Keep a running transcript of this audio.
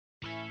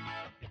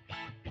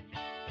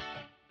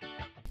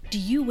Do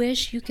you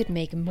wish you could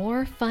make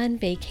more fun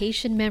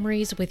vacation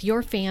memories with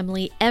your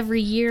family every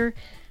year?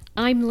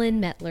 I'm Lynn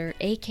Mettler,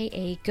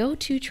 aka Go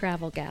To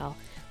Travel Gal.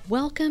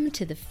 Welcome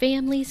to the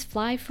Families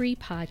Fly Free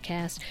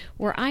podcast,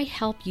 where I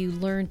help you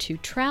learn to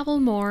travel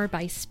more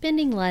by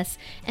spending less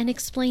and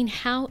explain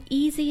how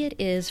easy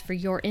it is for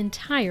your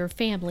entire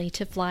family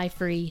to fly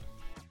free.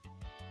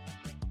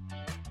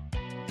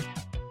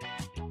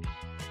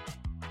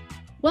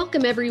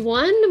 Welcome,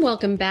 everyone.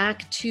 Welcome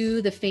back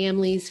to the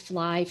Families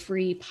Fly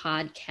Free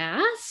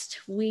podcast.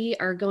 We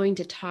are going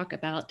to talk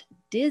about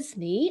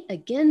Disney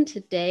again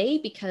today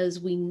because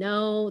we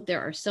know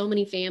there are so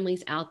many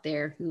families out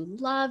there who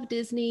love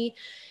Disney,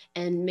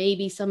 and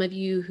maybe some of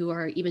you who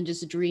are even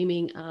just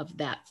dreaming of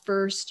that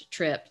first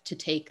trip to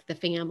take the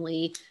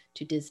family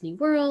to Disney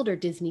World or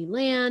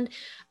Disneyland.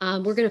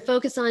 We're going to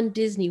focus on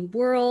Disney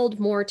World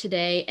more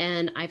today,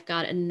 and I've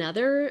got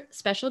another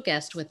special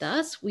guest with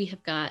us. We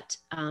have got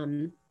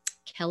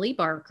Kelly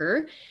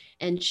Barker,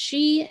 and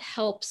she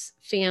helps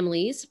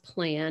families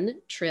plan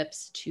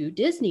trips to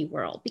Disney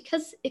World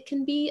because it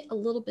can be a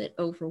little bit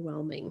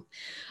overwhelming.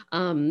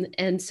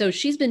 And so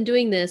she's been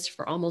doing this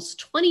for almost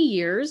 20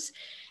 years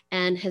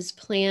and has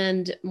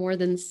planned more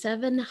than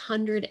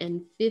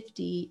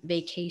 750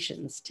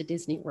 vacations to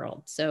Disney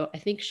World. So I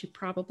think she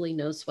probably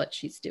knows what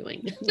she's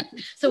doing.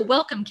 So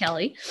welcome,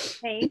 Kelly.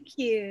 Thank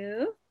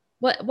you.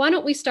 Why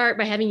don't we start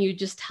by having you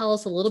just tell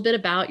us a little bit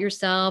about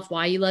yourself,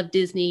 why you love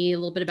Disney, a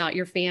little bit about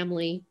your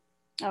family.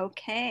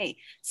 Okay.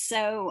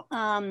 So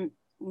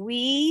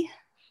we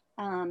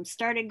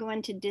started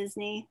going to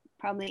Disney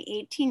probably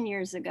 18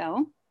 years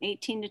ago,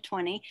 18 to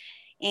 20.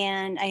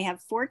 And I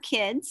have 4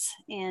 kids,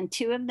 and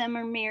 2 of them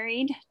are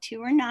married,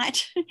 2 are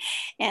not,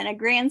 and a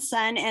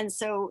grandson. And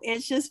so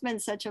it's just been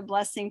such a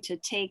blessing to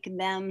take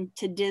them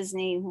to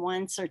Disney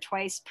once or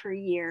twice per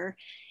year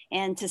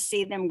and to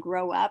see them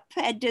grow up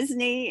at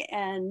Disney.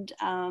 And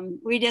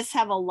we just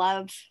have a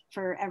love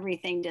for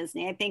everything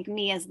Disney. I think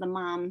me as the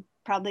mom,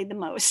 probably the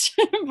most,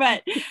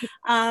 but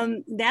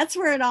that's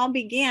where it all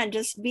began,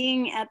 just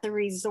being at the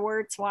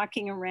resorts,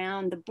 walking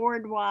around the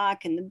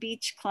boardwalk and the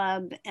beach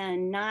club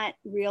and not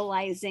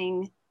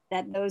realizing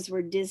that those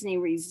were Disney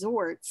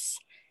resorts,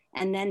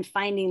 and then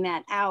finding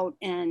that out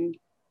and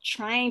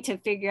trying to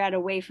figure out a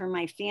way for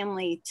my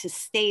family to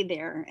stay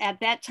there.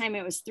 At that time,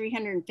 it was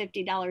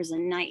 $350 a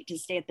night to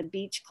stay at the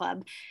beach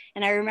club.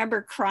 And I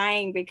remember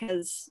crying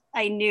because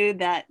I knew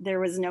that there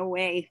was no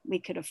way we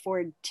could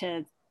afford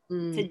to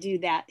do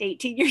that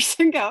 18 years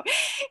ago.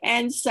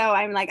 And so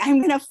I'm like, I'm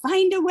going to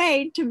find a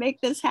way to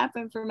make this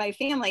happen for my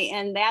family.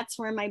 And that's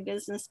where my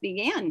business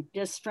began,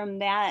 just from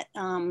that,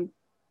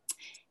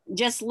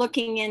 just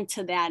looking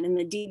into that and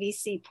the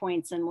DVC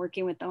points and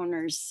working with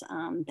owners.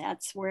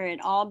 That's where it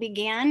all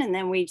began. And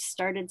then we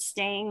started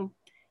staying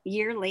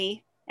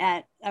yearly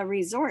at a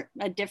resort,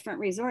 a different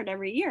resort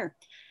every year.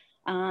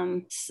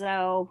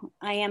 So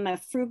I am a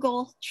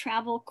frugal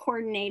travel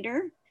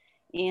coordinator,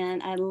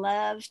 and I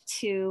love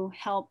to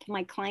help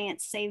my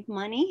clients save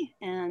money,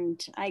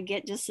 and I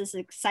get just as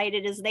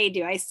excited as they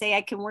do. I say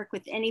I can work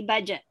with any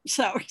budget,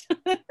 so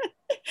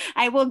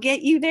I will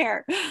get you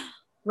there.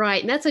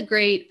 Right. And that's a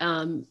great,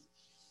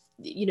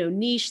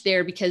 niche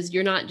there, because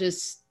you're not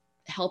just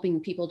helping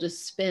people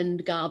just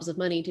spend gobs of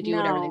money to do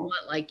whatever they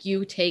want. Like,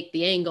 you take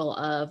the angle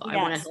of, I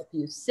want to help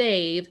you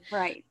save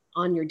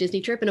on your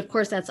Disney trip. And of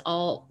course, that's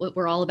all what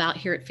we're all about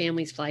here at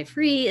Families Fly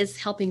Free, is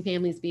helping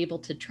families be able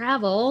to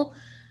travel.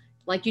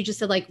 Like you just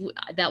said, like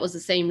that was the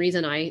same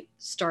reason I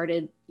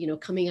started,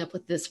 coming up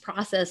with this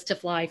process to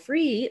fly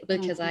free,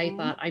 because I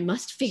thought I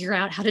must figure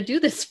out how to do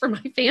this for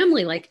my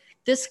family. Like,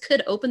 this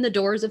could open the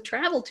doors of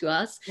travel to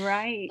us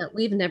that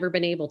we've never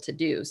been able to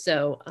do.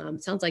 So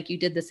sounds like you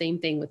did the same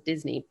thing with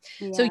Disney.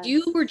 Yes. So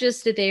you were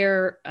just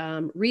there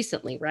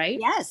recently, right?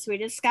 Yes, we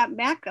just got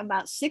back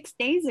about 6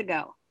 days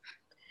ago.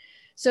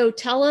 So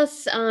tell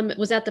us,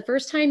 was that the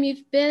first time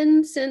you've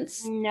been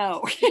since?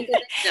 No, Okay.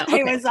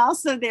 I was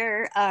also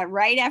there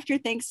right after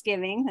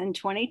Thanksgiving in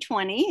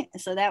 2020.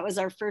 So that was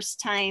our first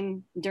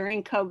time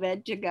during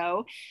COVID to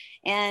go.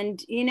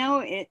 And,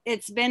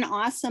 it's been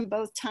awesome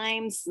both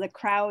times. The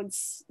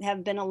crowds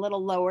have been a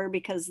little lower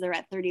because they're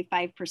at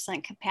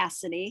 35%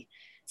 capacity.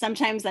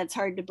 Sometimes that's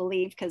hard to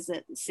believe because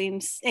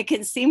it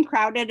can seem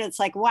crowded. It's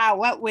like, wow,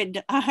 what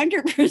would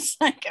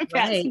 100%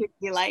 capacity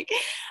be like?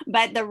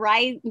 But the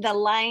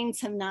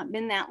lines have not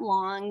been that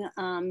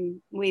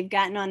long. We've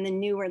gotten on the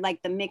newer,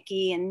 like the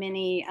Mickey and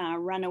Minnie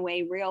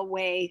Runaway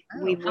Railway.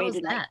 We've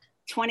waited like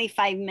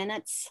 25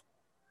 minutes.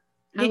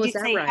 Did you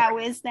say, how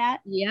is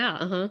that? Yeah.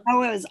 Uh-huh.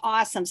 Oh, it was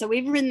awesome. So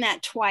we've ridden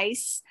that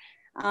twice.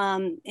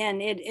 And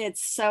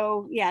it's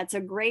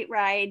a great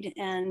ride.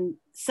 And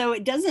so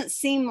it doesn't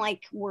seem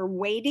like we're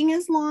waiting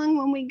as long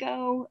when we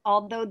go,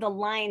 although the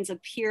lines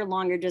appear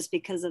longer just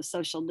because of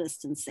social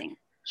distancing.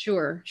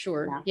 Sure.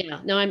 Yeah.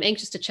 No, I'm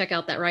anxious to check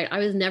out that ride. I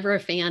was never a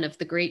fan of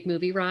the Great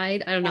Movie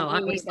Ride. I don't know. I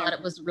always thought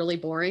it was really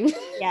boring.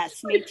 Yes,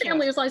 my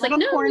family was always like,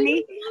 no,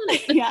 corny.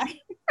 Yeah.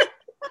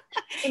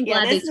 I'm Yeah,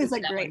 glad they this is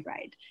switched a that great one.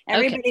 ride. Okay.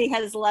 Everybody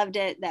has loved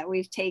it that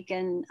we've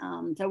taken.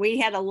 So we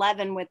had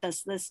 11 with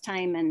us this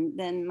time, and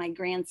then my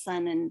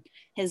grandson and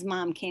his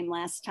mom came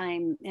last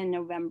time in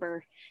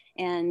November.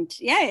 And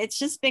yeah, it's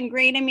just been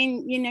great. I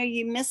mean,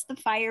 you miss the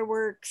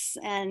fireworks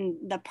and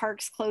the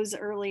parks close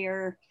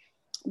earlier,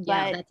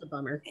 Yeah, but that's a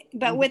bummer.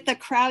 with the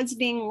crowds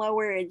being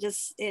lower,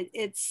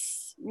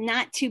 it's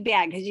not too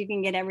bad because you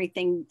can get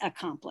everything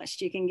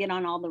accomplished. You can get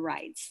on all the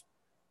rides.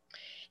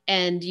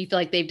 And you feel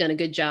like they've done a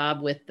good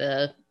job with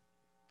the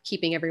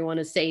keeping everyone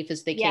as safe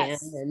as they can.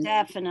 Yes,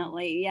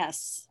 definitely.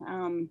 Yes.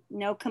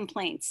 No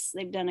complaints.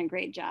 They've done a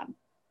great job.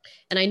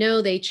 And I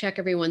know they check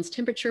everyone's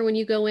temperature when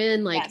you go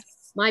in. Like Yes.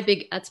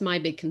 that's my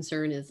big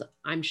concern is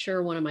I'm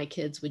sure one of my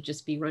kids would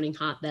just be running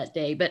hot that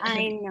day. But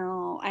I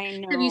know.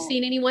 have you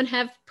seen anyone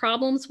have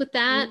problems with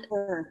that?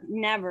 Never,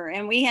 never.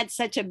 And we had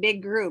such a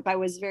big group. I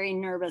was very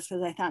nervous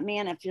because I thought,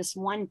 man, if just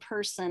one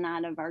person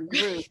out of our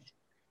group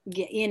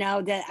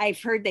that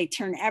I've heard they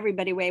turn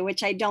everybody away,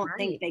 which I don't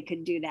think they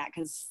could do that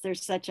because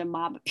there's such a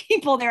mob of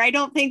people there. I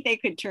don't think they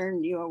could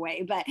turn you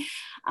away, but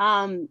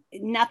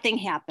nothing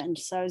happened.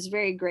 So I was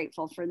very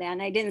grateful for that.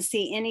 And I didn't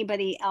see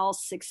anybody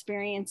else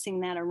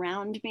experiencing that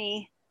around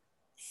me.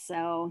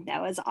 So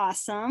that was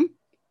awesome.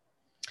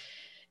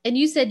 And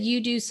you said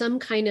you do some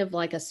kind of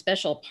like a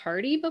special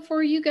party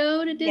before you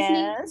go to Disney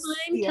Yes,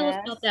 time. Tell us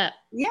about that.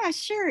 Yeah,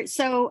 sure.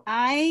 So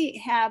I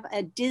have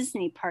a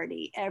Disney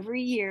party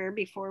every year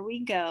before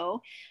we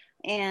go.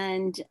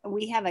 And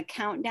we have a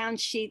countdown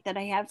sheet that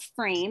I have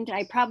framed.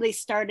 I probably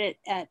started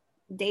at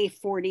day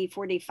 40,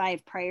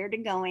 45 prior to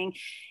going.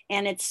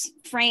 And it's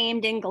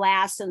framed in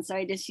glass. And so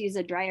I just use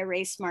a dry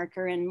erase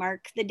marker and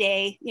mark the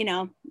day,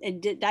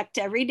 deduct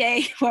every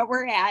day what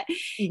we're at.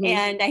 Mm-hmm.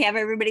 And I have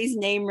everybody's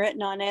name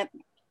written on it.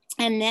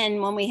 And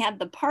then when we have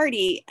the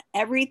party,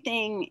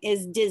 everything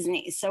is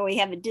Disney. So we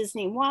have a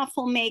Disney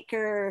waffle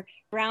maker,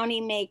 brownie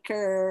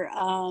maker,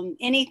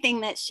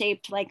 anything that's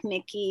shaped like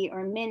Mickey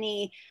or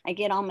Minnie. I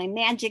get all my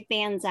magic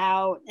bands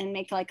out and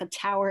make like a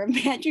tower of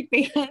magic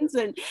bands.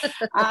 And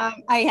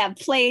I have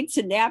plates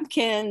and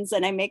napkins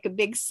and I make a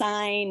big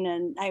sign.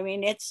 And I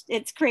mean,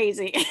 it's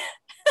crazy.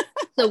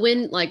 So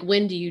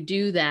when do you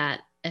do that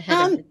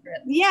ahead of the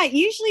trip? Yeah,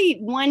 usually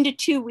 1 to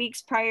 2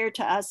 weeks prior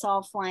to us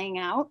all flying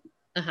out.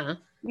 Uh-huh.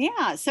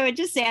 Yeah, so it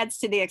just adds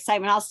to the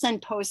excitement. I'll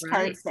send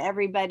postcards to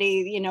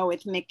everybody,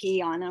 with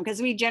Mickey on them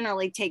because we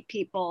generally take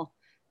people,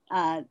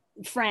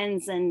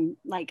 friends and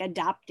like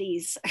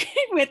adoptees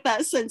with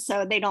us, and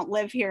so they don't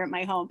live here at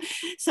my home.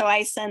 So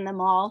I send them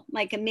all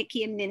like a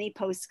Mickey and Minnie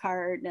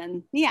postcard,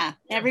 and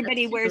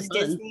everybody wears fun.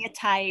 Disney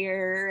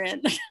attire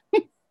and.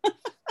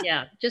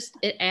 Yeah, just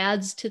it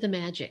adds to the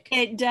magic.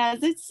 It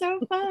does. It's so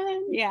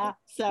fun. Yeah.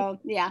 So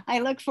I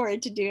look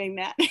forward to doing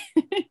that.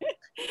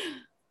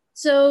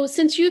 So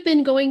since you've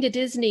been going to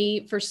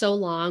Disney for so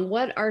long,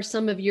 what are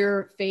some of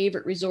your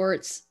favorite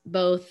resorts,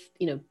 both,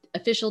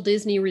 official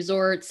Disney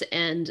resorts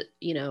and,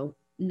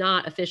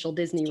 not official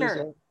Disney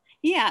resorts?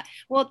 Yeah.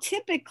 Well,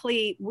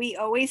 typically we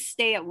always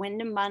stay at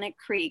Wyndham Bonnet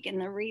Creek. And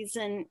the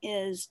reason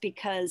is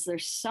because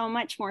there's so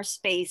much more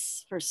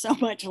space for so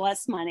much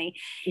less money.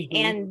 Mm-hmm.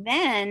 And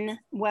then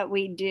what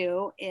we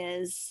do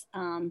is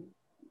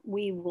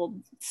we will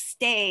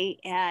stay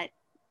at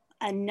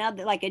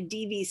another, like a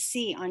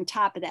DVC on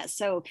top of that.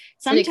 So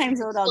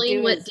sometimes what I'll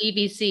do is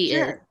DVC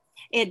is.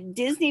 It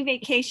Disney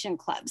Vacation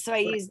Club. So I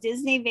use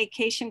Disney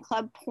Vacation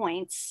Club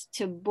points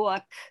to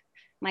book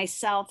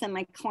myself and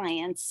my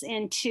clients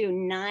into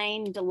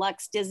 9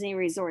 deluxe Disney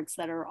resorts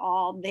that are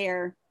all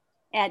there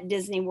at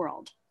Disney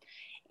World.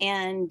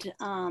 And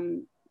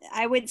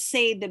I would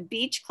say the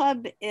Beach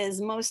Club is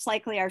most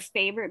likely our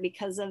favorite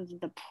because of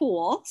the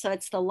pool. So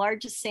it's the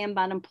largest sand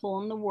bottom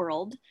pool in the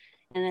world.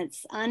 And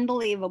it's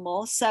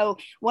unbelievable. So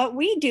what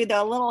we do,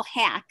 the little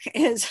hack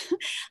is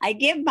I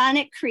give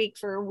Bonnet Creek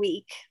for a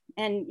week.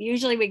 And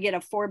usually we get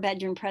a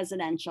 4-bedroom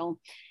presidential,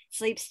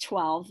 sleeps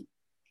 12.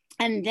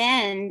 And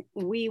then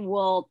we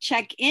will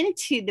check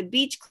into the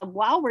Beach Club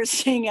while we're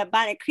staying at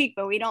Bonnet Creek,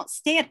 but we don't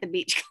stay at the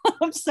Beach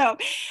Club. So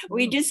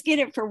we just get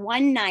it for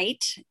one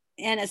night,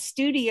 and a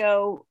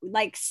studio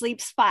like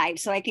sleeps 5.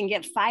 So I can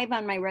get 5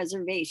 on my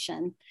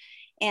reservation.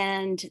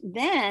 And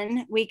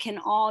then we can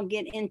all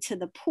get into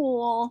the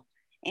pool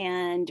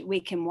and we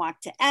can walk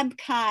to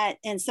Epcot.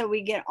 And so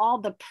we get all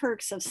the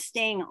perks of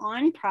staying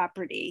on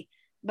property,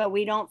 but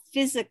we don't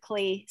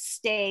physically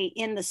stay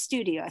in the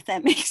studio, if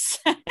that makes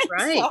sense.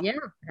 Right. So, yeah.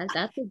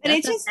 That's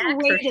it's just a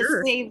way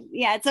to save.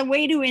 Yeah. It's a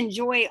way to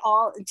enjoy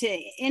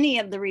any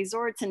of the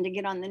resorts and to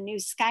get on the new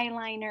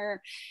Skyliner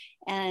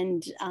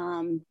and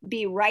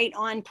be right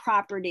on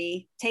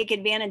property, take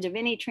advantage of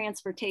any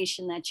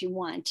transportation that you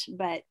want.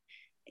 But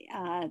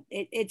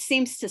it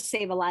seems to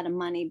save a lot of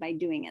money by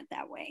doing it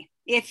that way,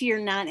 if you're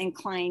not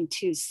inclined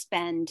to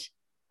spend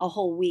a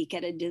whole week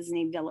at a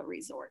Disney Villa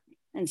resort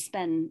and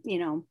spend,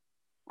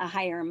 a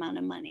higher amount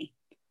of money.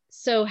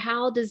 So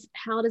how does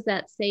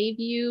that save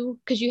you?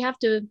 Because you have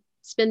to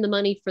spend the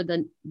money for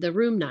the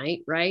room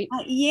night, right?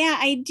 Yeah,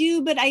 I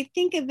do. But I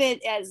think of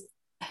it as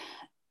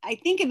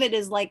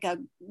like a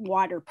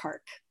water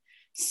park.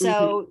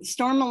 So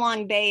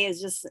Stormalong Bay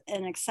is just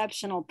an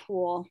exceptional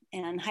pool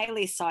and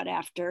highly sought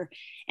after.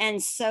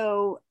 And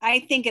so I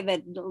think of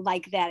it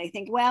like that. I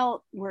think,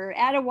 well, we're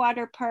at a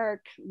water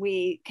park.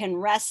 We can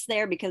rest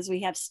there because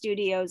we have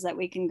studios that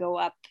we can go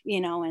up,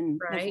 and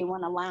if we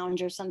want to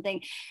lounge or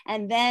something.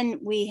 And then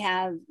we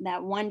have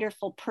that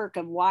wonderful perk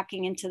of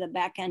walking into the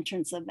back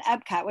entrance of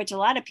Epcot, which a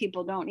lot of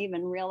people don't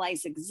even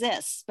realize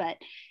exists, but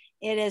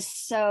it is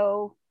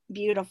so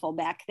beautiful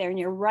back there, and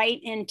you're right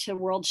into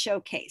World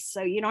Showcase,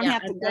 so you don't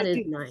have to go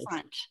through the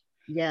front.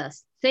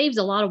 Yes, saves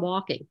a lot of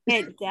walking.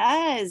 It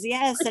does,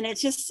 yes. And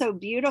it's just so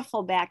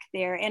beautiful back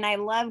there, and I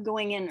love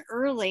going in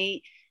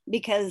early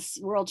because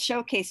World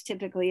Showcase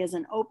typically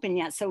isn't open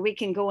yet, so we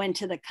can go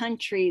into the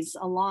countries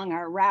along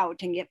our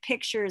route and get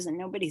pictures, and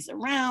nobody's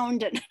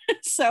around, and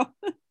so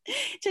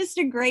just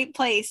a great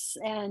place.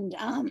 And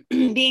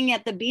being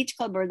at the beach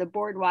club or the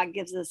boardwalk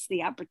gives us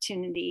the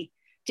opportunity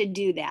to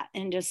do that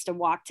and just to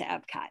walk to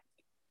Epcot.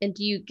 And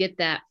do you get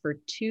that for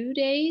 2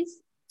 days?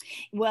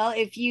 Well,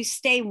 if you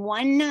stay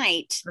one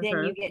night,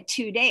 then you get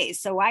 2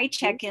 days. So I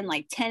check in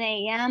like 10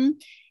 a.m.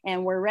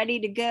 and we're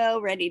ready to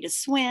go, ready to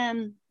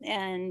swim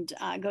and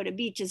go to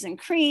Beaches and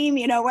Cream,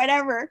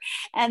 whatever.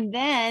 And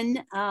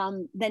then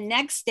the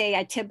next day,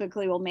 I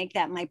typically will make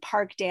that my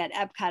park day at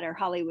Epcot or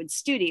Hollywood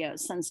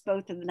Studios, since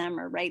both of them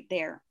are right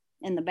there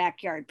in the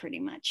backyard pretty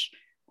much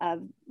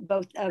of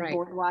both of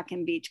Boardwalk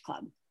and Beach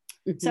Club.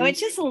 So it's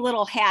just a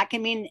little hack. I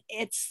mean,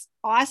 it's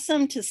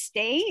awesome to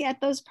stay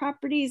at those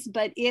properties,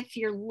 but if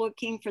you're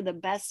looking for the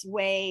best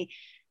way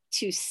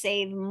to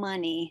save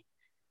money,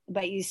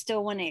 but you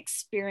still want to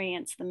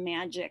experience the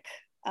magic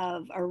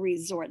of a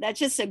resort, that's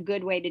just a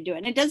good way to do it.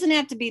 And it doesn't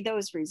have to be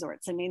those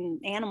resorts. I mean,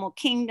 Animal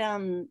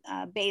Kingdom,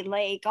 Bay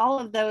Lake, all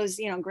of those,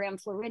 Grand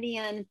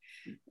Floridian,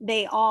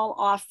 they all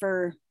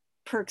offer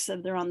perks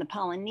of they're on the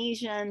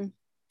Polynesian.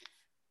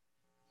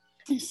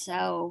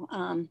 So,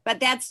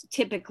 but that's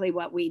typically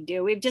what we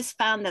do. We've just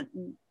found that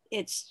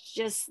it's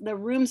just, the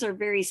rooms are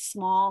very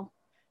small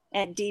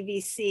at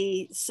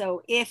DVC.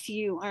 So if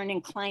you aren't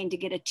inclined to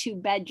get a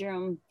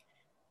 2-bedroom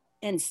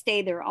and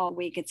stay there all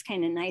week, it's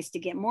kind of nice to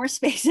get more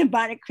space in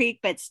Bonnet Creek,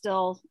 but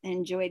still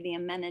enjoy the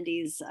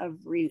amenities of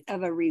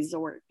a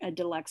resort, a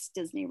deluxe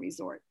Disney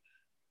resort.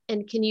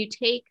 And can you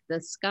take the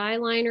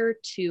Skyliner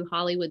to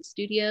Hollywood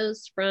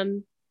Studios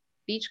from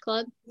Beach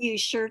Club? You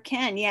sure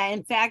can. Yeah.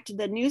 In fact,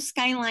 the new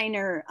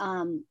Skyliner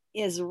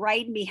is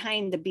right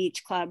behind the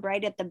Beach Club,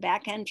 right at the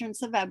back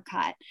entrance of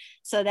Epcot.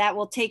 So that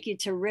will take you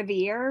to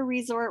Riviera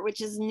Resort, which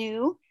is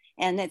new,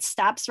 and it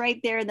stops right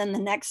there. Then the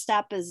next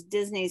stop is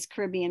Disney's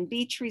Caribbean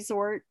Beach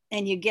Resort,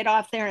 and you get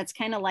off there and it's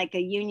kind of like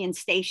a Union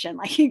Station.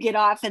 Like you get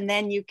off and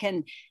then you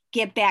can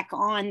get back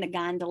on the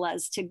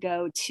gondolas to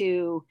go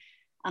to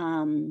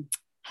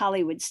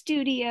Hollywood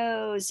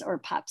Studios or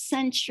Pop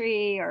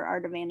Century or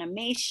Art of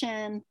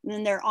Animation.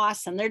 And they're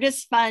awesome. They're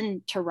just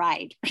fun to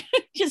ride,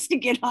 just to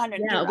get on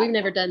it. Yeah, we've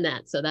never done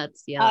that. So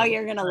that's, Oh,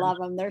 you're going to love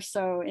them. They're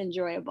so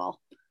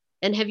enjoyable.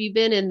 And have you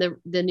been in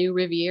the new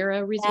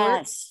Riviera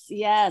Resort?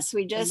 Yes.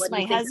 We just,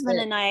 my husband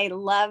and I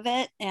love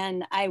it.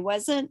 And I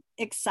wasn't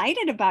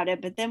excited about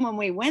it. But then when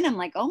we went, I'm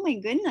like, oh my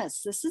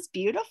goodness, this is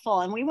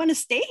beautiful. And we want to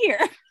stay here.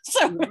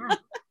 So yeah.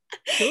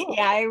 Cool.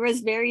 Yeah, I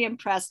was very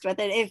impressed with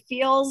it. It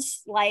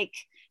feels like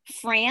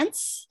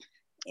France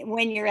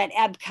when you're at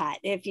Epcot,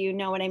 if you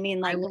know what I mean,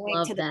 like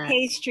going to the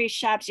pastry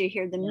shops, you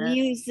hear the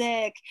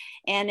music,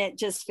 and it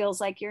just feels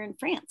like you're in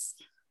France.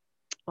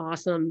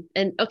 Awesome.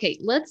 And okay,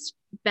 let's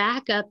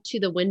back up to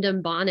the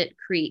Wyndham Bonnet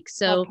Creek.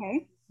 So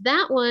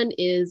that one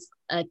is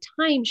a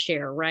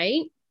timeshare,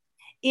 right?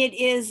 It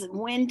is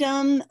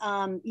Wyndham,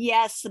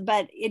 yes,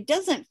 but it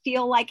doesn't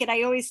feel like it.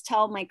 I always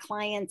tell my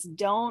clients,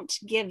 don't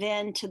give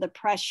in to the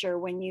pressure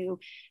when you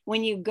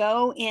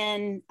go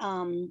in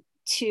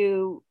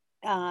to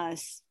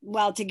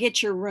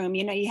get your room.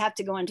 You have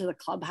to go into the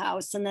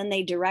clubhouse, and then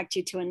they direct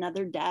you to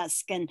another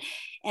desk, and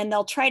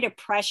they'll try to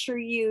pressure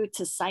you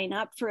to sign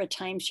up for a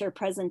timeshare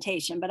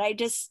presentation. But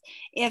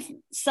if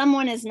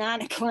someone is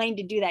not inclined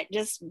to do that,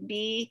 just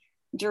be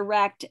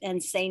direct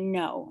and say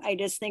no. I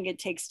just think it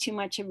takes too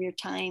much of your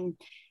time,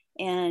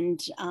 and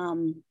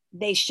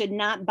they should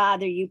not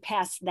bother you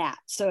past that.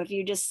 So if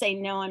you just say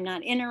no, I'm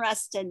not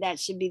interested, that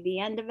should be the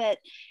end of it.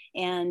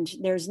 And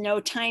there's no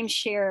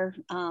timeshare.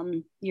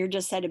 You're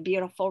just at a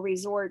beautiful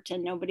resort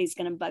and nobody's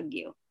going to bug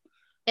you.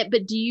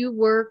 But do you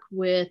work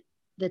with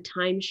the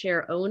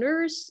timeshare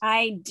owners?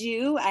 I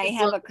do. I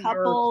have a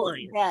couple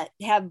that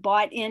have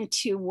bought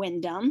into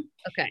Wyndham.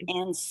 Okay.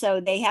 And so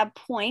they have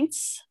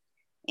points.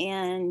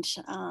 And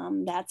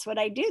that's what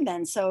I do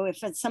then. So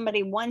if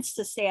somebody wants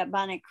to stay at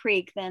Bonnet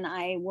Creek, then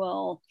I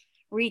will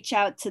reach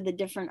out to the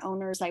different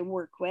owners I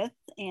work with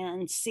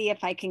and see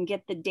if I can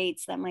get the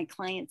dates that my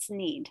clients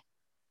need.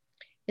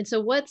 And so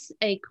what's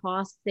a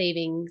cost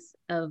savings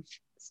of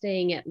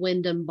staying at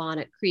Wyndham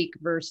Bonnet Creek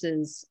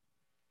versus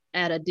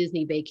at a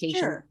Disney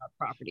vacation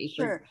property?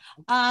 Sure.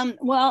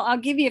 Well, I'll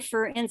give you,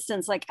 for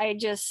instance, like I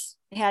just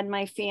had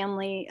my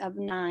family of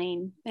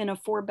 9 in a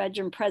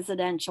 4-bedroom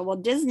presidential. Well,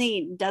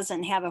 Disney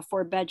doesn't have a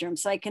 4-bedroom,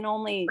 so I can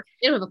only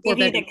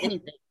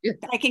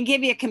I can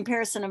give you a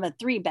comparison of a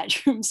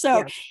 3-bedroom. So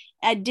yeah.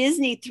 A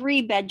Disney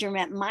 3-bedroom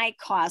at my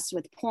cost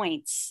with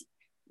points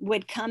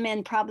would come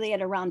in probably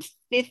at around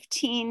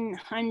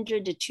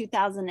 $1,500 to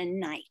 $2,000 a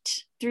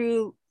night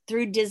through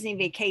Disney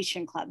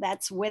Vacation Club.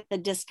 That's with the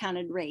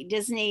discounted rate.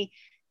 Disney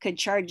could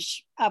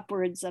charge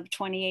upwards of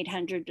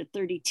 $2,800 to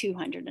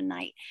 $3,200 a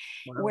night.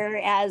 Wow.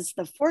 Whereas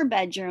the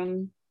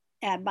 4-bedroom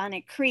at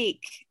Bonnet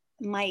Creek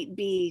might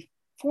be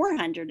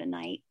 $400 a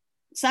night,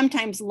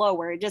 sometimes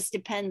lower. It just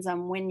depends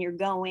on when you're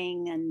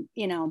going. And,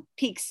 you know,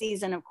 peak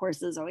season, of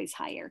course, is always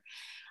higher.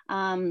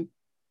 And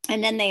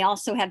then they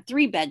also have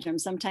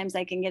 3-bedrooms. Sometimes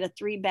I can get a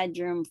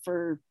 3-bedroom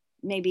for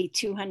maybe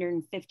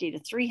 $250 to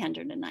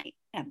 $300 a night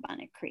at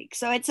Bonnet Creek.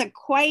 So it's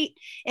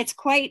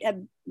quite a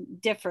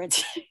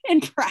difference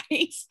in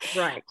price.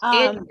 Right.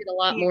 And you get a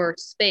lot more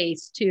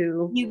space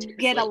too. You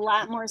get a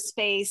lot more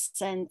space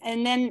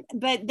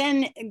but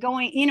then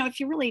going, you know, if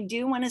you really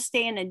do want to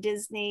stay in a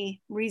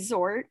Disney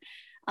resort,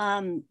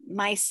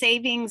 my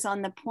savings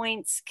on the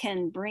points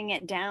can bring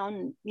it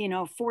down, you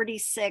know,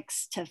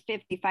 46 to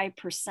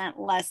 55%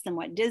 less than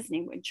what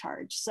Disney would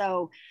charge.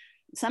 So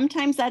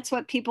sometimes that's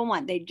what people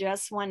want. They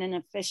just want an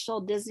official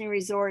Disney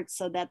resort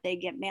so that they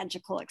get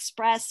Magical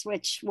Express,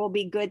 which will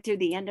be good through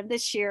the end of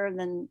this year.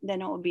 Then it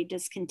will be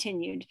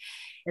discontinued.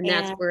 And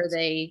that's where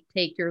they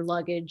take your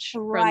luggage.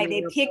 Right.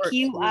 They pick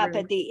you up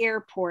at the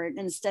airport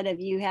instead of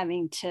you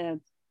having to,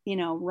 you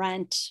know,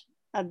 rent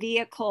a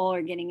vehicle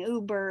or getting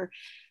Uber.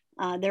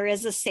 There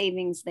is a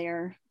savings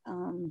there,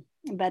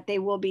 but they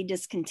will be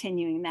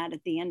discontinuing that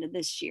at the end of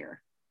this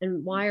year.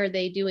 And why are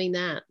they doing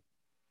that?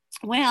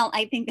 Well,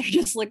 I think they're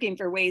just looking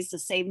for ways to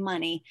save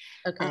money.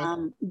 Okay.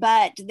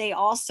 But they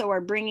also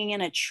are bringing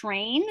in a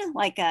train,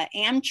 like a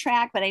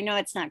Amtrak, but I know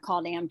it's not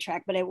called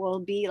Amtrak, but it will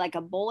be like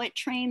a bullet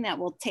train that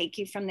will take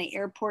you from the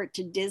airport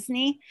to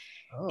Disney.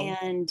 Oh,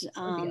 and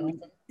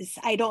awesome.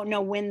 I don't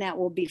know when that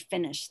will be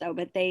finished though,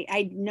 but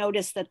I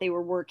noticed that they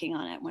were working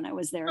on it when I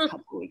was there a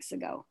couple of weeks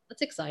ago.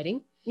 That's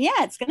exciting.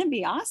 Yeah, it's going to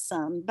be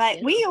awesome. But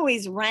we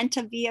always rent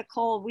a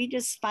vehicle. We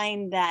just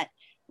find that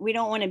we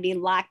don't want to be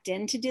locked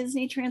into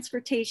Disney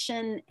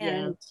transportation.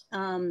 And,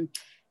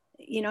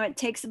 you know, it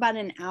takes about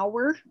an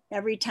hour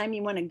every time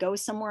you want to go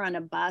somewhere on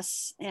a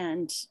bus.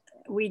 And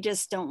we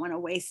just don't want to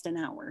waste an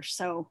hour.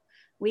 So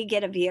we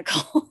get a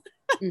vehicle,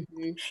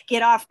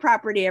 get off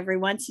property every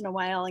once in a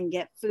while and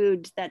get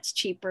food that's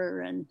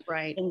cheaper and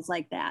things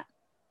like that.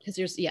 Because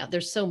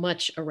there's so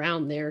much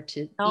around there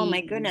to oh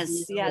my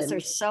goodness, yes,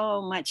 there's so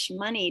much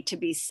money to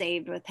be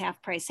saved with half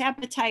price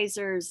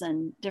appetizers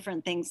and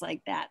different things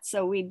like that.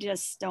 So we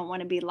just don't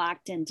want to be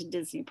locked into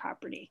Disney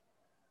property.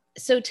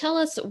 So tell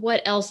us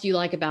what else you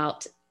like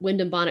about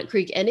Wyndham Bonnet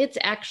Creek. And it's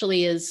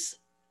actually is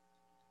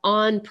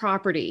on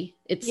property.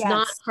 It's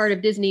not part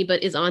of Disney,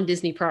 but is on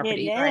Disney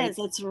property. It is.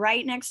 It's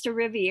right next to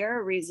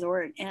Riviera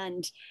Resort.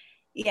 And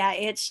yeah,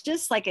 it's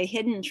just like a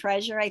hidden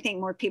treasure. I think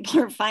more people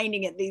are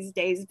finding it these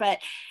days, but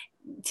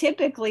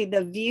typically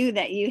the view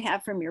that you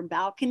have from your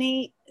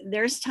balcony,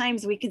 there's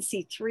times we can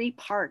see 3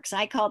 parks.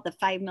 I call it the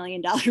 $5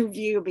 million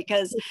view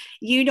because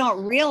you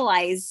don't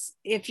realize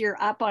if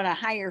you're up on a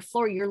higher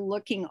floor, you're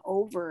looking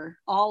over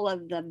all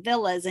of the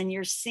villas and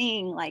you're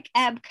seeing like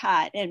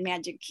Epcot and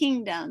Magic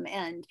Kingdom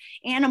and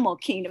Animal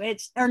Kingdom.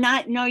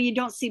 You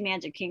don't see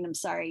Magic Kingdom.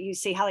 Sorry. You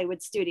see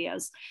Hollywood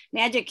Studios.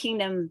 Magic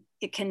Kingdom,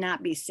 it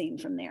cannot be seen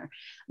from there,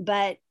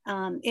 but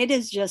it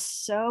is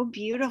just so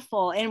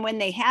beautiful. And when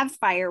they have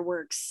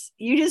fireworks,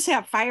 you just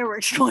have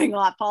fireworks going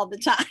off all the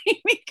time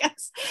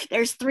because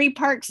there's 3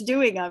 parks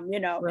doing them, you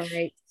know.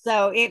 Right.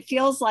 So it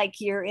feels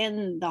like you're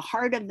in the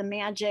heart of the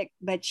magic,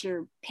 but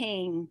you're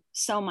paying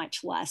so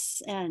much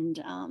less. And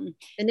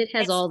it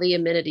has all the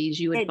amenities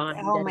you would find.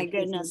 Oh my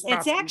goodness.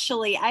 It's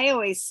actually, I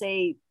always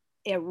say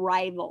it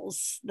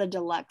rivals the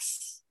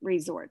deluxe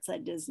resorts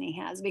that Disney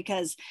has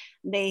because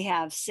they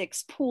have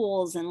 6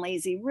 pools and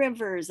lazy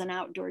rivers and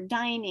outdoor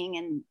dining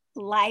and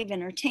live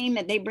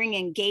entertainment. They bring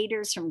in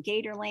gators from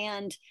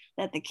Gatorland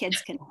that the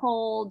kids can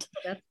hold.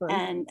 That's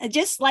fun. And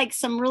just like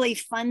some really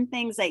fun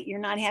things that you're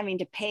not having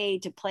to pay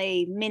to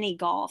play mini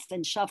golf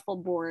and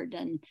shuffleboard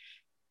and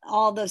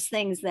all those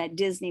things that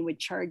Disney would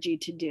charge you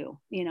to do,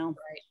 you know?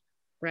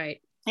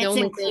 Right. The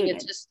only thing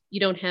is just you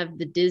don't have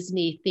the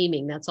Disney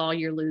theming. That's all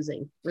you're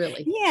losing,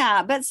 really.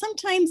 Yeah, but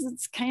sometimes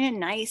it's kind of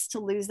nice to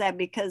lose that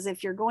because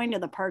if you're going to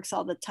the parks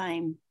all the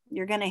time,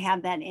 you're going to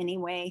have that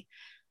anyway.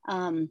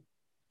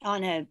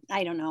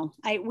 I don't know.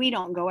 We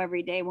don't go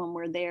every day when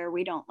we're there.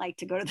 We don't like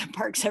to go to the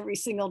parks every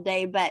single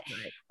day, but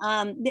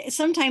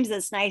sometimes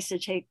it's nice to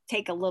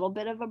take a little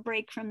bit of a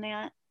break from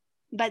that.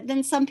 But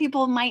then some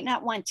people might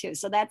not want to.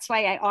 So that's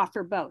why I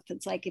offer both.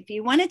 It's like, if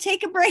you want to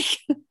take a break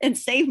and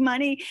save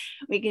money,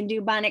 we can do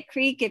Bonnet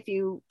Creek. If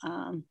you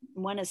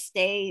want to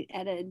stay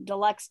at a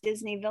deluxe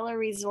Disney Villa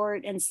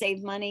Resort and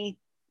save money,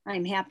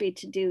 I'm happy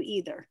to do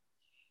either.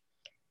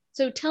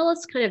 So tell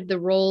us kind of the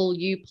role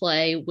you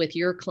play with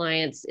your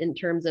clients in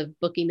terms of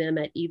booking them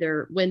at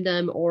either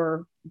Wyndham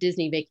or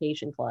Disney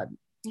Vacation Club?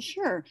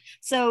 Sure.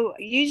 So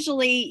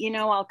usually,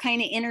 I'll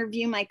kind of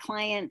interview my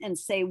client and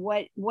say,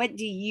 what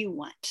do you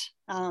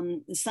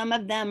want? Some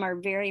of them are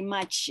very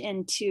much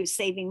into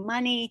saving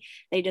money.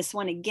 They just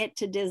want to get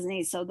to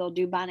Disney, so they'll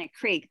do Bonnet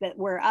Creek. But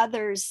where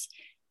others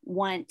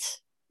want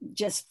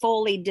just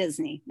fully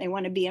Disney, they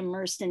want to be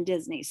immersed in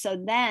Disney. So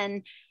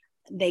then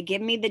they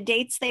give me the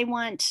dates they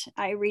want.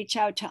 I reach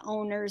out to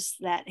owners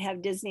that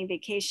have Disney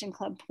Vacation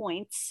Club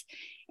points.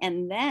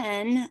 And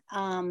then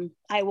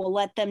I will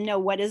let them know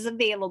what is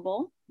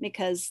available,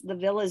 because the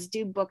villas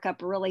do book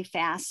up really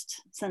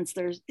fast since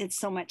it's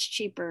so much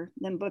cheaper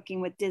than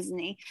booking with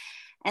Disney.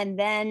 And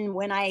then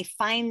when I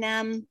find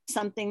them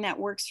something that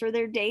works for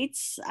their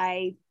dates,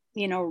 I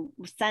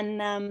send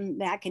them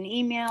back an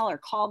email or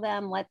call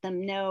them, let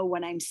them know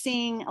what I'm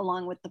seeing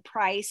along with the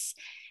price.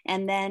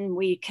 And then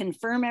we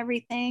confirm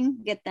everything,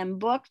 get them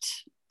booked.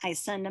 I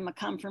send them a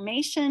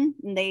confirmation,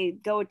 and they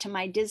go to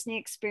my Disney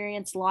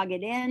experience, log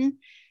it in,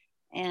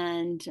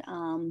 and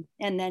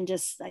then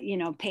just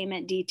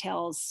payment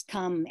details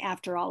come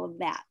after all of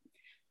that.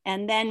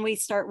 And then we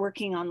start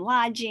working on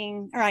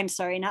lodging, or I'm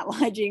sorry, not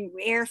lodging,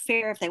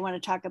 airfare, if they want to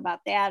talk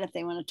about that, if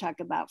they want to talk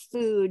about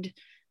food,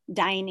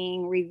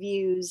 dining,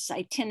 reviews,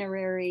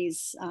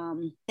 itineraries,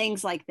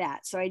 things like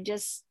that. So I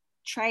just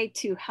try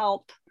to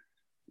help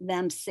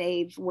them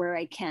save where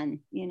I can.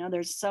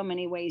 There's so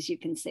many ways you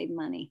can save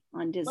money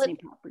on Disney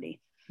property.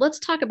 Let's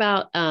talk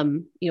about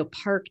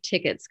park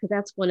tickets, because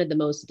that's one of the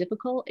most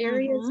difficult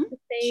areas to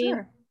save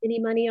any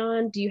money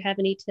on. Do you have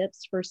any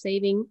tips for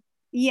saving?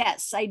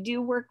 Yes, I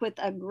do work with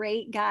a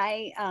great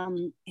guy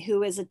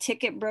who is a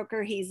ticket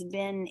broker. He's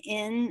been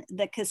in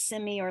the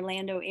Kissimmee,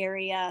 Orlando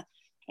area.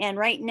 And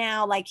right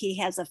now, like, he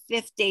has a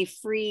 5th day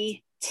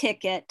free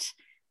ticket,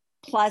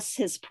 plus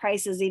his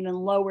price is even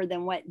lower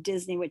than what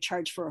Disney would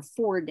charge for a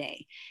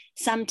 4-day.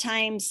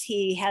 Sometimes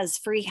he has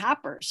free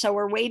hoppers. So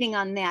we're waiting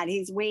on that.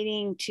 He's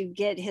waiting to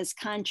get his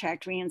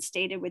contract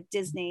reinstated with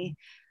Disney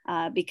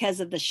because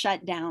of the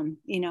shutdown.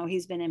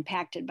 He's been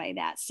impacted by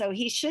that. So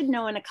he should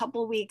know in a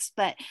couple of weeks,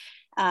 but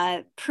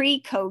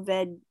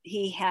pre-COVID,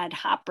 he had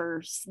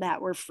hoppers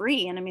that were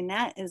free. And I mean,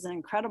 that is an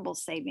incredible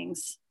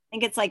savings. I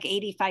think it's like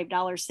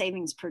 $85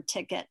 savings per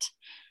ticket.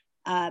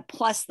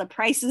 Plus the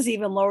price is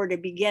even lower to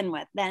begin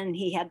with. Then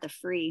he had the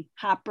free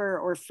hopper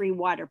or free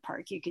water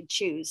park, you could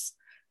choose.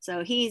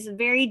 So he's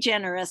very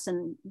generous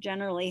and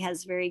generally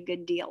has very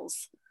good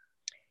deals.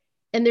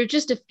 And there's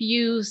just a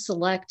few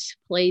select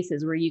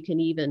places where you can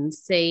even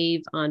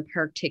save on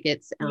park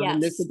tickets. Yes.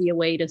 And this would be a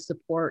way to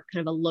support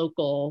kind of a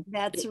local,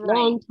 that's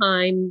right,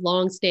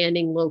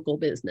 long-standing local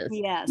business.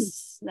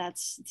 Yes,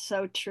 that's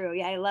so true.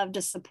 Yeah, I love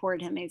to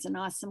support him. He's an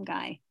awesome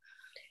guy.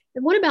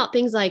 And what about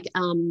things like,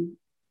 buying,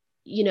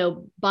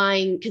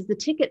 because the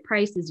ticket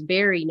prices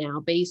vary now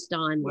based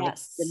on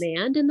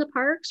demand in the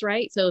parks,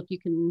 right? So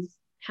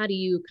how do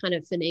you kind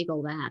of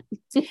finagle that?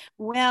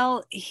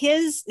 Well,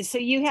 so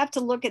you have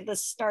to look at the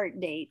start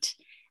date.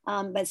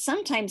 But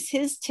sometimes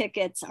his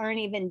tickets aren't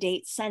even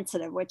date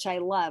sensitive, which I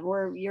love,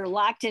 where you're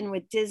locked in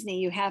with Disney.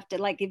 You have to,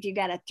 like, if you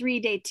got a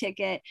 3-day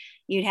ticket,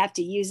 you'd have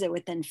to use it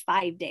within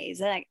 5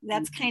 days.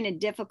 That's kind of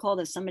difficult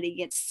if somebody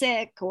gets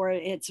sick or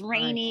it's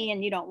rainy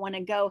and you don't want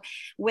to go.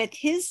 With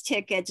his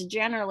tickets,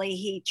 generally,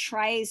 he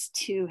tries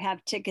to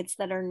have tickets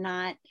that are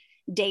not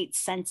date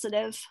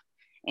sensitive.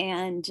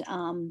 And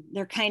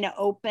they're kind of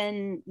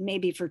open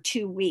maybe for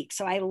 2 weeks.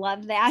 So I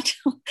love that.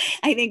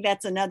 I think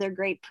that's another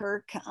great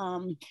perk.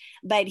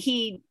 But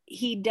he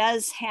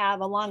does have,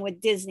 along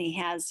with Disney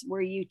has,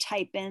 where you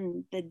type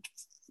in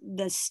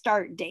the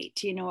start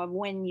date, of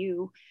when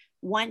you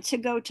want to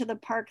go to the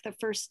park the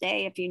first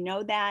day, if you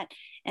know that.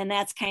 And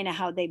that's kind of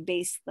how they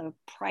base the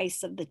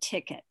price of the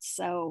ticket.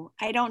 So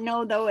I don't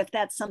know, though, if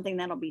that's something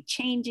that'll be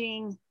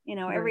changing.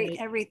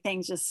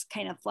 Everything's just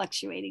kind of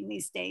fluctuating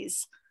these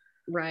days.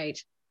 Right.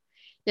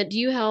 Now, do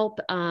you help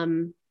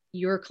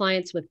your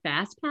clients with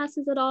fast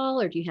passes at all,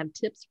 or do you have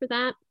tips for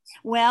that?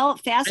 Well,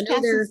 fast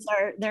passes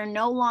they're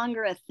no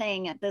longer a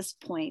thing at this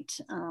point.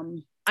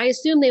 I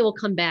assume they will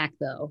come back,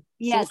 though.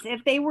 Yes, so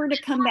if they were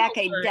to come back,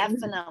 I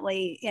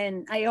definitely,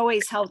 and I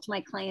always helped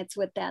my clients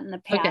with that in the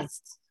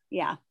past. Okay.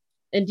 Yeah.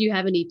 And do you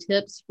have any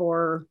tips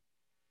for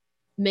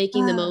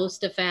making the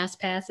most of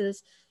fast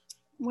passes?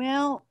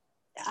 Well,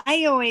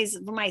 I always,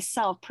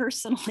 myself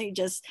personally,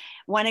 just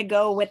want to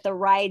go with the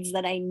rides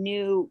that I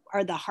knew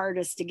are the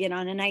hardest to get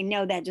on. And I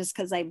know that just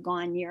because I've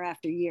gone year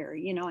after year.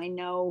 I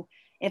know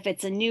if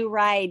it's a new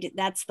ride,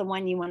 that's the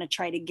one you want to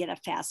try to get a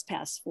fast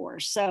pass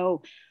for.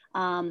 So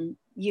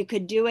you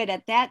could do it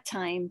at that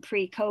time,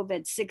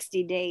 pre-COVID,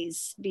 60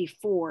 days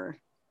before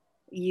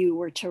you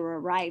were to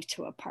arrive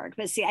to a park.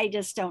 But see, I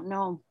just don't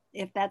know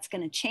if that's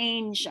going to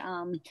change.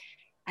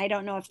 I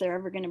don't know if they're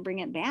ever going to bring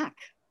it back,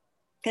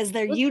 because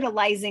they're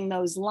utilizing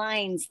those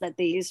lines that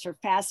they use for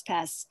Fast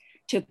Pass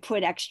to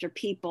put extra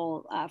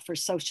people for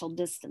social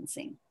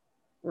distancing.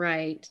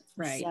 Right.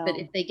 So, but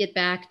if they get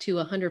back to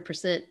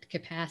 100%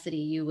 capacity,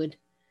 you would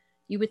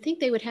think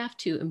they would have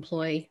to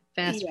employ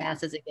Fast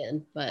Passes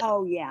again. But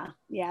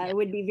it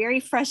would be very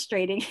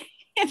frustrating.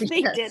 if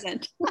they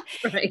didn't.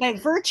 Right. But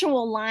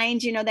virtual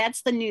lines,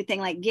 that's the new thing.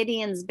 Like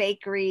Gideon's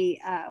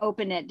Bakery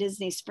opened at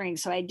Disney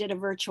Springs. So I did a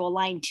virtual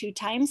line 2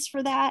 times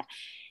for that.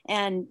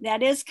 And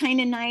that is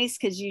kind of nice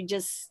because you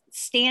just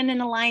stand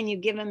in a line, you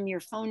give them your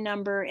phone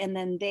number, and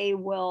then they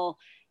will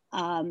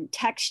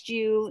text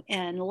you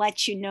and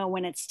let you know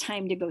when it's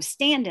time to go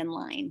stand in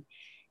line.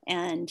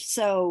 And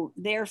so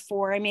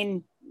therefore, I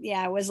mean,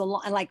 yeah, it was a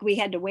lot, like we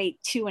had to wait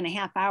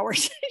 2.5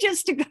 hours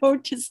just to go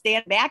to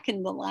stand back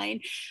in the line,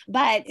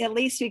 but at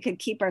least we could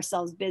keep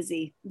ourselves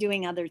busy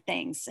doing other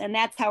things. And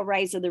that's how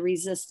Rise of the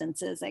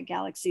Resistance is at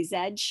Galaxy's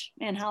Edge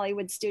and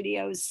Hollywood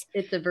Studios.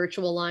 It's a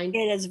virtual line.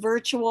 It is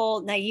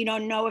virtual. Now you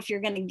don't know if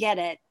you're going to get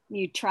it.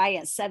 You try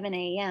at 7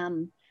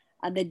 a.m.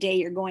 The day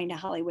you're going to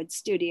Hollywood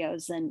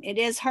Studios, and it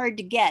is hard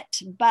to get,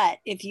 but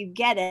if you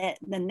get it,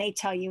 then they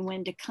tell you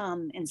when to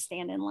come and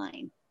stand in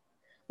line.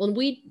 When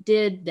we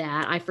did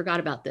that, I forgot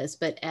about this,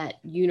 but at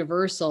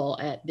Universal,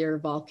 at their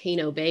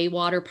Volcano Bay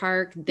water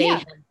park, they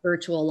had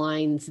virtual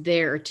lines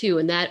there too.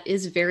 And that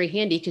is very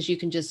handy because you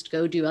can just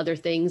go do other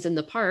things in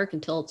the park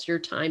until it's your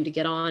time to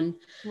get on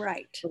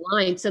the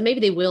line. So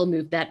maybe they will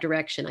move that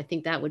direction. I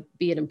think that would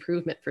be an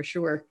improvement for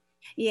sure.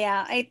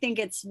 Yeah, I think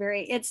it's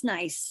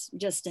nice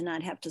just to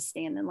not have to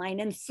stand in line.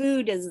 And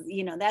food is,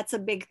 that's a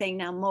big thing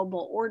now.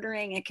 Mobile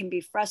ordering, it can be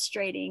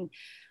frustrating.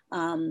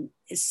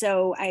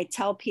 So I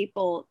tell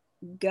people,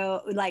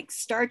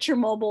 start your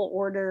mobile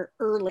order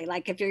early.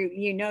 Like if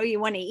you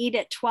want to eat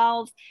at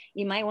 12,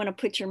 you might want to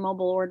put your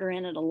mobile order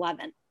in at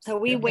 11. So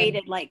we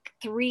waited like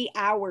 3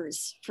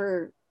 hours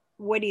for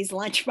Woody's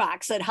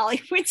lunchbox at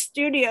Hollywood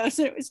Studios.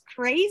 It was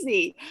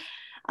crazy.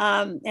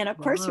 And of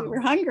course we were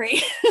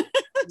hungry.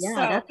 Yeah, so,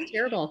 that's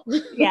terrible.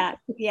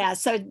 Yeah.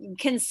 So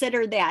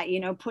consider that,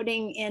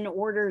 putting in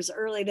orders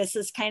early. This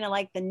is kind of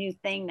like the new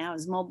thing now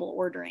is mobile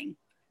ordering.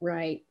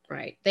 Right.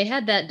 They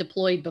had that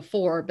deployed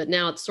before, but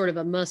now it's sort of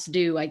a must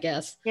do, I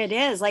guess. It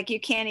is. Like you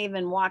can't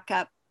even walk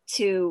up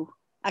to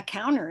a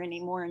counter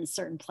anymore in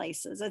certain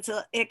places.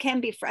 It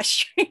can be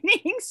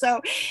frustrating.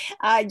 So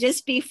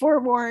just be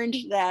forewarned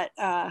that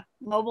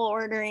mobile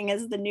ordering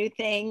is the new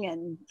thing.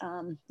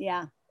 And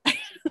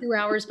 2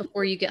 hours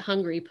before you get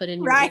hungry, put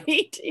in your order.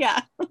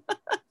 Yeah.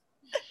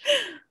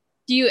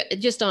 Do you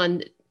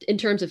in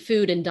terms of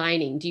food and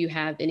dining, do you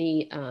have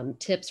any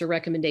tips or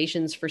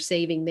recommendations for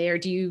saving there?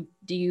 Do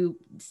you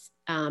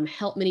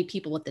help many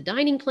people with the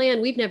dining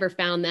plan? We've never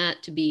found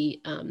that to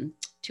be,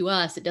 to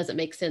us, it doesn't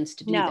make sense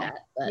to do that.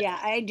 But. Yeah,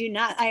 I do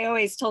not. I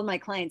always told my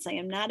clients, I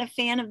am not a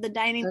fan of the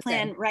dining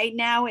plan right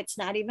now. It's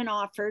not even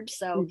offered.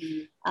 So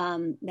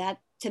that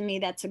to me,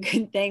 that's a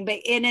good thing. But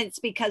it's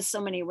because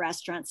so many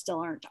restaurants still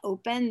aren't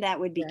open. That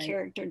would be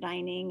character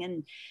dining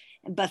and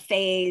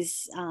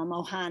buffets,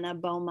 Ohana,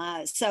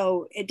 Boma.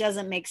 So it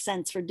doesn't make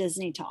sense for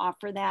Disney to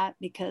offer that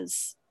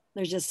because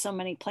there's just so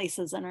many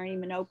places that aren't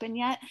even open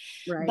yet.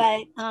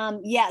 But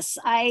yes,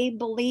 I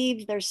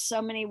believe there's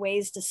so many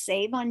ways to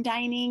save on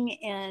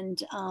dining.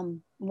 And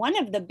one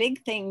of the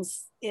big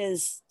things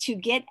is to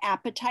get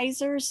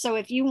appetizers. So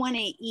if you want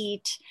to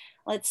eat,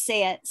 let's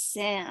say at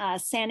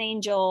San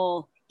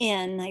Angel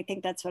Inn, I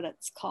think that's what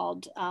it's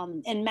called,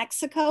 in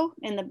Mexico,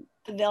 in the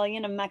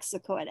Pavilion of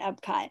Mexico at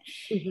Epcot,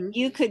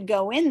 you could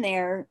go in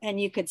there and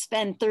you could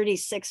spend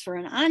 $36 for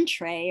an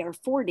entree or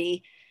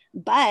 $40,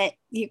 but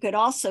you could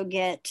also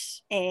get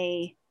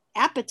a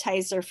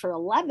appetizer for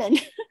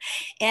 $11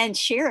 and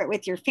share it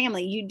with your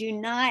family. You do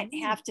not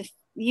have to,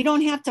 you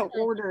don't have to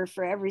order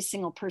for every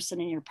single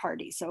person in your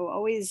party. So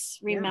always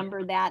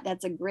remember that.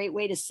 That's a great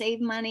way to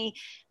save money,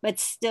 but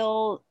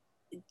still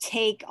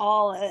take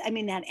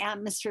that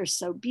atmosphere is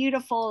so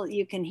beautiful.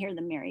 You can hear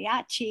the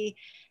mariachi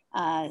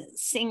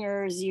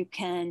singers, you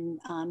can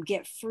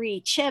get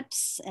free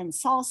chips and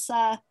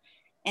salsa,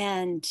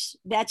 and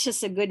that's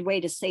just a good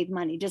way to save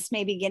money, just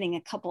maybe getting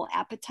a couple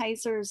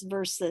appetizers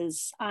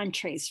versus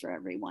entrees for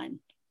everyone.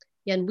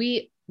 Yeah, and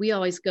we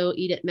always go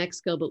eat at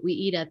Mexico, but we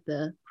eat at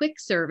the quick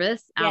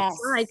service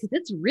outside because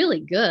it's really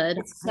good.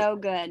 It's so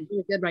good.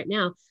 Really good right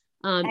now.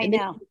 I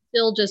know.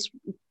 Still just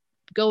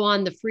go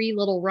on the free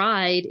little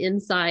ride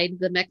inside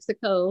the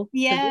Mexico.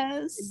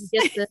 Yes.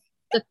 You get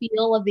the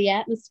feel of the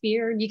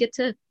atmosphere, and you get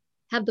to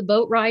have the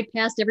boat ride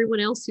past everyone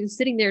else who's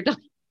sitting there.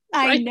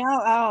 I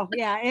know. Oh,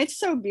 yeah. It's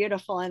so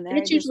beautiful in there. And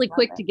it's usually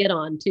quick to get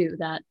on too.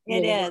 That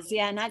it is.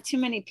 Yeah. Not too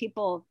many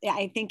people,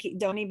 I think,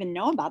 don't even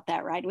know about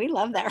that ride. We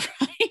love that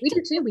ride. We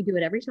do too. We do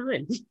it every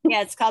time.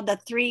 Yeah. It's called the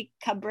Three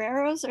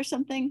Cabreros or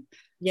something.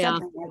 Yeah.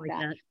 Something like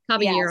that.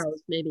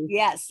 Caballeros, maybe.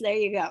 Yes. There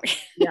you go.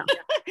 Yeah.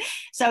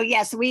 So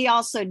yes, we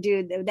also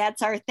do.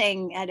 That's our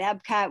thing at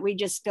Epcot. We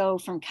just go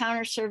from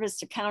counter service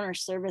to counter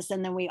service,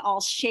 and then we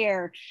all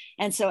share.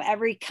 And so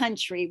every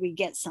country we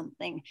get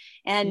something.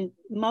 And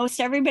most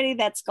everybody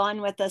that's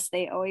gone with us,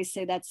 they always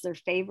say that's their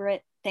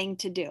favorite thing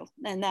to do.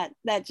 And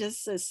that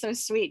just is so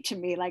sweet to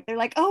me. Like they're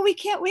like, oh, we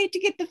can't wait to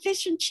get the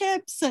fish and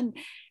chips, and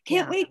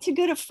can't wait to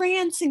go to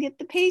France and get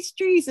the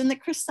pastries and the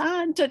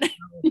croissant. And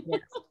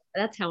Yes.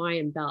 That's how I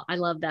am about. I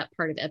love that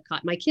part of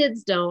Epcot. My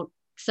kids don't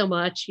so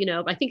much,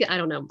 I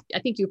don't know. I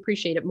think you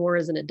appreciate it more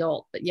as an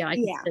adult, but yeah, I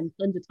could Yeah. spend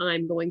tons of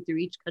time going through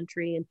each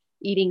country and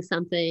eating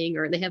something,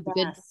 or they have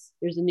Yes.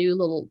 there's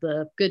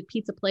the good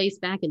pizza place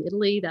back in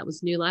Italy. That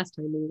was new last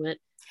time we went.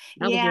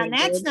 That was Yeah, really and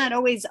that's good. not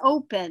always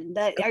open.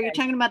 Are you Okay.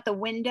 talking about the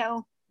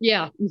window?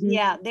 Yeah.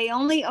 Yeah, they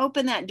only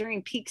open that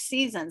during peak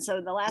season.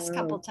 So the last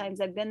couple Oh, times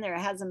I've been there,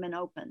 it hasn't been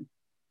open.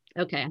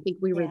 okay. I think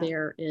we were Yeah.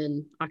 there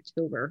in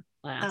October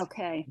last.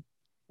 Okay.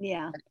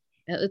 Yeah.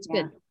 It's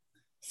Yeah. good.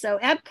 So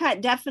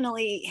Epcot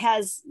definitely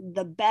has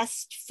the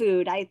best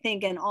food, I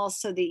think, and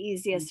also the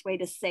easiest way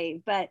to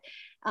save. But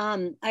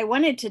I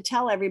wanted to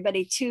tell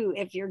everybody too,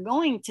 if you're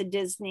going to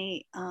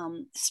Disney,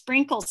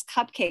 Sprinkles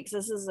Cupcakes,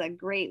 this is a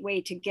great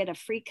way to get a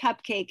free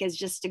cupcake, is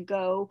just to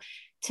go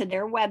to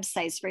their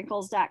website,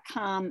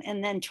 sprinkles.com.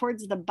 And then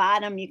towards the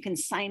bottom, you can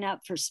sign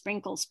up for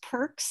Sprinkles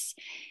Perks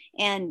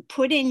and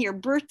put in your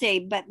birthday,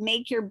 but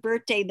make your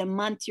birthday the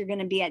month you're going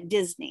to be at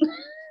Disney.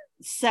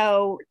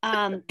 So,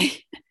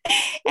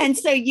 and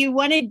so you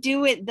want to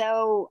do it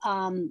though,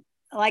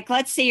 like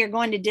let's say you're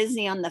going to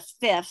Disney on the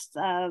 5th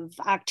of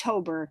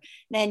October,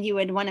 then you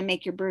would want to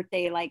make your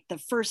birthday like the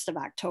 1st of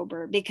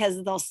October,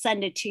 because they'll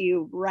send it to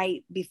you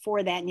right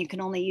before that and you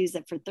can only use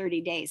it for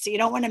 30 days. So you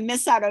don't want to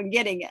miss out on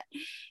getting it.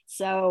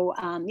 So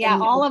yeah,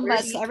 And all of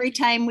us, every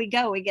time we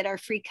go, we get our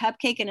free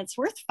cupcake and it's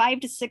worth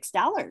 $5 to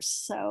 $6.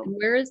 So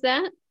where is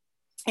that?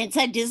 it's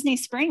at Disney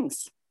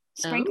Springs,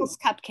 Oh, Sprinkles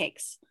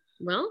Cupcakes.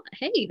 well,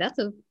 hey, that's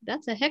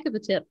a heck of a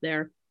tip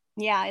there.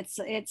 Yeah, it's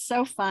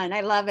so fun.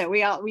 I love it.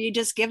 We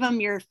just give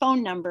them your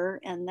phone number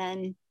and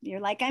then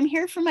you're like, I'm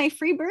here for my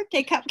free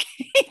birthday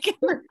cupcake.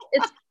 Sure.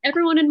 It's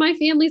everyone in my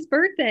family's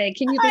birthday.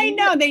 Can you I believe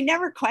know it? they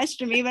never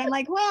question me, but I'm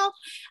like, well,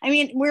 I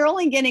mean, we're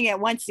only getting it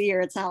once a year.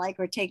 It's not like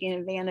we're taking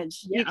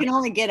advantage. You Yeah, can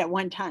only get it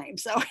one time.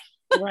 So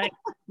right.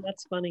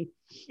 That's funny.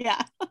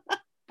 yeah.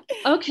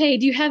 Okay,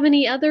 do you have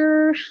any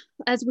other,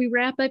 as we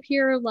wrap up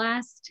here,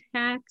 last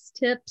hacks,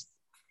 tips,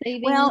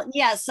 savings? Well,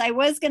 yes, I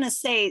was going to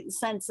say,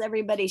 since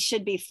everybody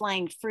should be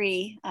flying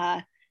free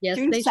Yes,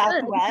 through they should.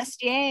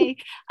 Southwest, yay,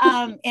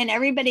 and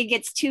everybody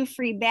gets 2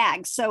 free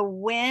bags. So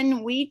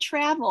when we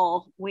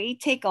travel, we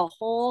take a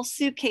whole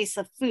suitcase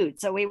of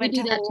food. So we We went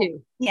do to that Hawaii.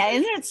 too. Yeah,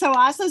 isn't it so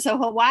awesome? So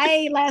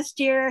Hawaii last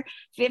year,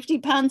 50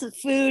 pounds of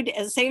food,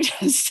 has saved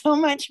us so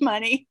much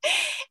money.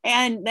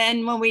 And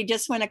then when we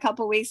just went a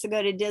couple weeks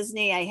ago to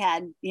Disney, I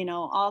had,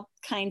 all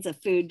kinds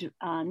of food,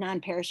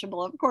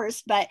 non-perishable, of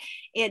course, but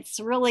it's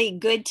really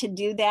good to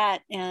do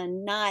that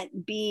and not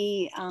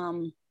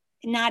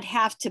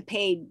have to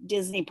pay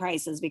Disney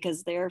prices,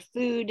 because their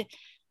food,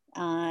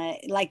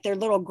 like their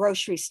little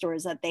grocery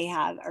stores that they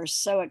have, are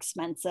so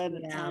expensive.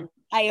 Yeah. And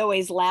I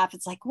always laugh.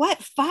 It's like, what,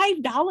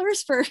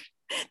 $5 for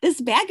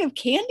this bag of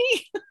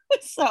candy?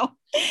 So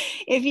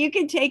if you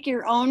can take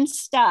your own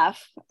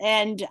stuff,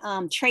 and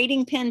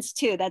trading pins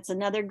too, that's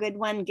another good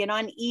one. Get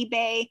on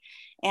eBay.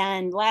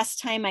 And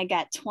last time I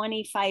got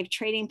 25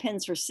 trading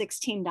pins for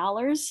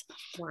 $16.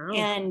 Wow.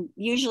 And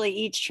usually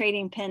each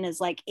trading pin is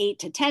like $8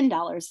 to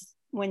 $10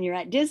 when you're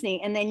at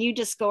Disney. And then you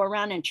just go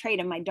around and trade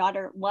them. My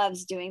daughter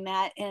loves doing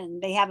that.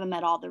 And they have them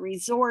at all the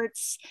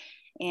resorts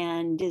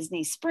and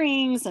Disney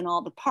Springs and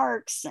all the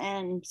parks.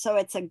 And so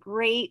it's a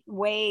great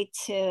way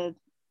to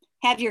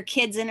have your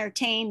kids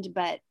entertained,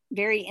 but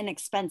very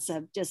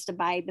inexpensive, just to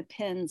buy the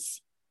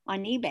pins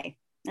on eBay.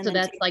 And So then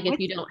that's take like them if with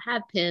you you. don't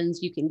have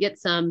pins, you can get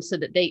some so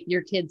that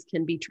your kids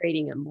can be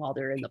trading them while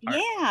they're in the park.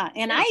 Yeah.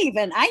 And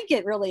Yeah. I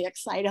get really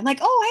excited. I'm like,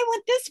 oh, I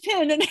want this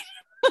pin. And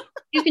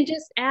You can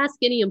just ask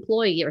any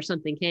employee or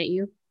something, can't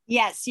you?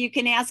 yes, you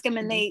can ask them.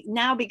 And Mhm. they,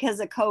 now because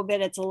of COVID,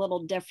 it's a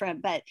little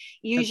different, but Okay.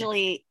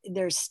 usually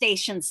there's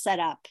stations set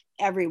up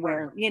Right.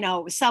 everywhere,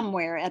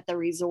 somewhere at the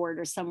resort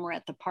or somewhere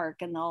at the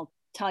park, and they'll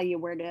tell you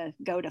where to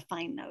go to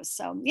find those.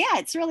 So yeah,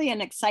 it's really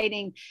an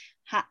exciting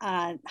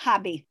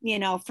hobby,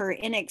 for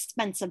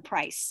inexpensive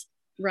price.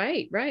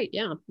 Right. Right.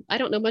 Yeah. I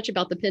don't know much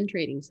about the pin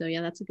trading. So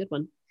yeah, that's a good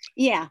one.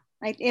 Yeah,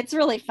 it's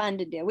really fun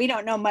to do. We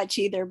don't know much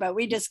either, but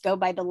we just go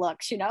by the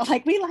looks,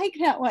 like we like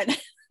that one.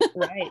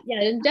 Right.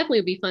 Yeah. And definitely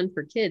would be fun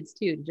for kids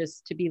too,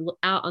 just to be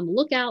out on the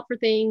lookout for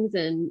things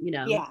and,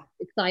 Yeah,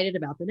 excited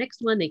about the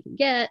next one they can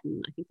get.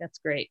 And I think that's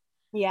great.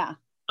 yeah.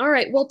 All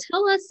right. Well,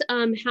 tell us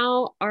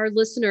how our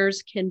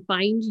listeners can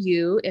find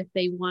you if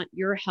they want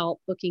your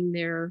help booking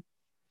their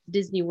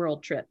Disney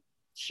World trip.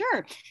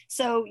 Sure.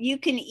 So you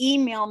can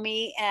email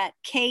me at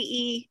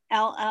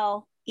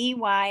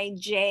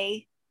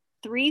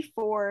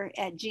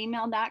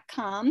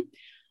KELLEYJ34@gmail.com,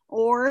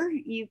 or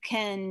you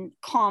can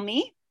call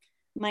me.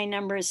 My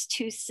number is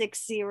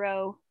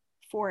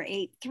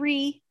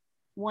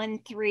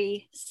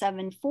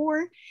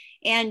 260-483-1374.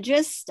 And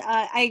just,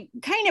 I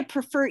kind of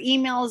prefer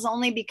emails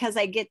only because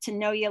I get to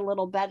know you a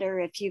little better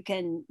if you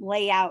can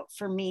lay out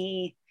for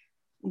me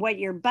what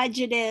your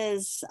budget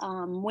is,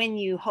 when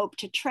you hope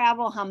to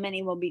travel, how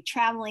many will be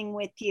traveling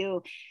with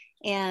you.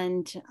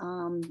 And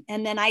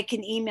then I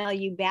can email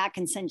you back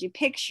and send you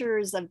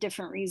pictures of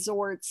different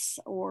resorts,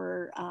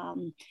 or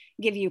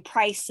give you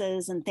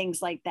prices and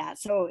things like that.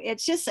 So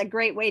it's just a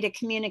great way to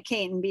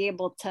communicate and be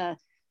able to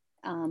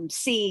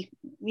see,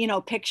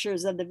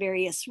 pictures of the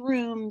various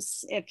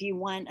rooms. If you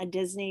want a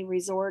Disney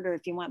resort or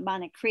if you want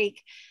Bonnet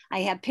Creek,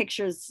 I have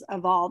pictures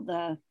of all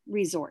the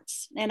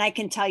resorts. And I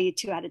can tell you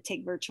too how to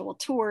take virtual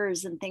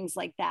tours and things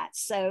like that.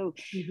 So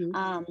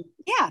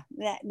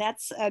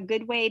that's a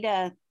good way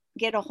to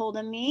get a hold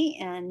of me,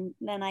 and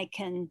then I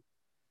can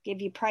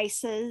give you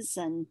prices,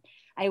 and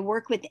I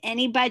work with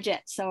any budget.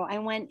 So I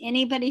want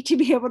anybody to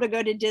be able to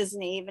go to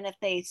Disney, even if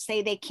they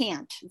say they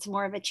can't. It's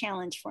more of a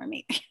challenge for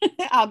me.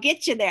 I'll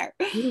get you there.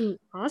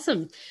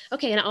 Awesome.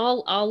 Okay. And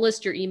I'll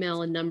list your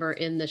email and number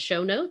in the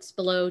show notes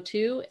below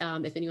too,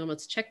 if anyone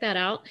wants to check that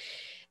out.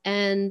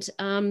 And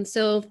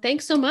so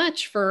thanks so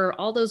much for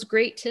all those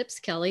great tips,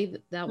 Kelly.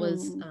 That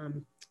was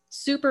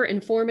super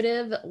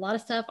informative. A lot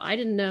of stuff I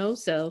didn't know.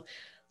 So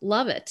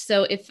love it.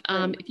 So if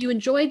you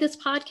enjoyed this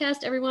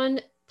podcast,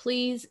 everyone,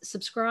 please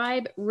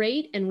subscribe,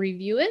 rate, and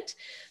review it.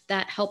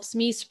 That helps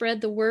me spread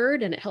the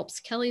word, and it helps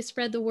Kelly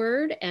spread the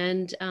word.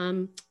 And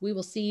we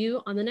will see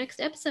you on the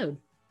next episode.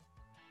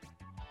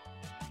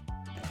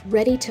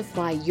 Ready to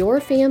fly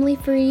your family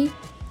free?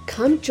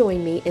 Come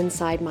join me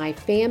inside my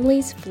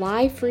Families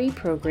Fly Free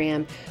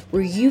program,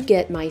 where you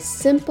get my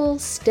simple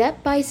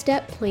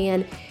step-by-step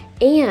plan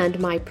and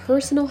my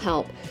personal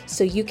help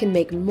so you can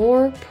make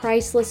more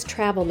priceless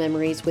travel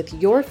memories with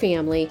your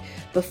family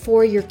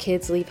before your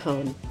kids leave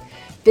home.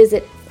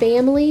 Visit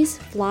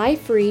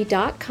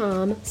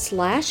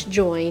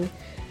familiesflyfree.com/join.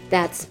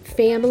 That's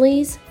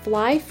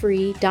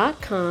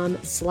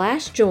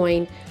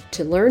familiesflyfree.com/join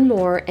to learn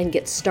more and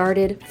get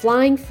started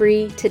flying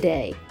free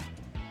today.